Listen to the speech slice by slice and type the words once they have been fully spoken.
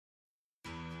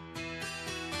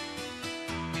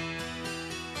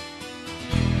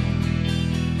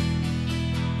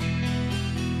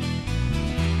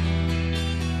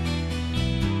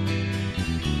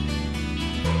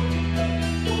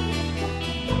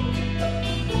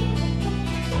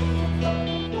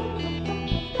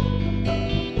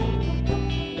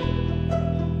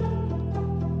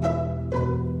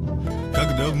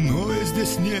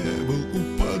был,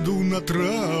 упаду на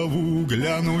траву,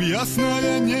 гляну в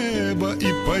ясное небо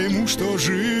и пойму, что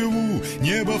живу.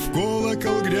 Небо в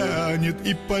колокол грянет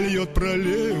и польет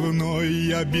проливной.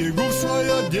 Я бегу в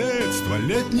свое детство,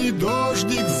 летний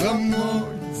дождик за мной,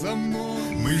 за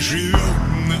мной. Мы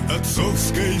живем на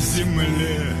отцовской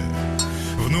земле,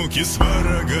 внуки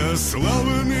сварога,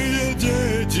 славные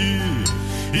дети.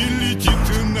 И летит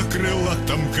на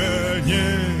крылатом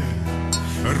коне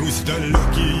Русь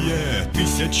далекие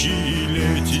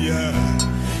тысячелетия.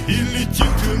 И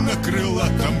летит на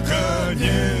крылатом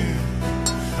коне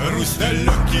Русь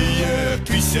далекие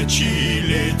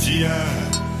тысячелетия.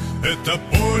 Это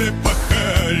поле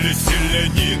пахали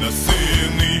селянина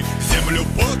сыны, землю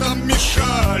потом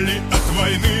мешали от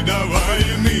войны до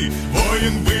войны.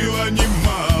 Войн было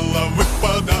немало,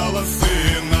 выпадало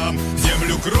сынам,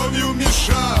 землю кровью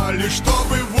мешали,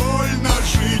 чтобы вольно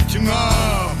жить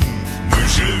нам. Мы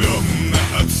живем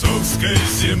на отцовской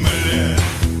земле,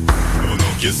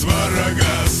 внуки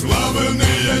сварога,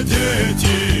 славные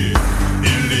дети.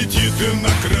 И летит на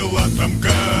крылатом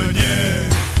коне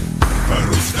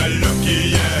Русь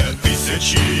далекие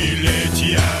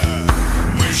тысячелетия.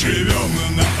 Мы живем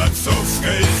на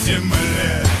отцовской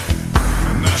земле,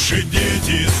 наши дети.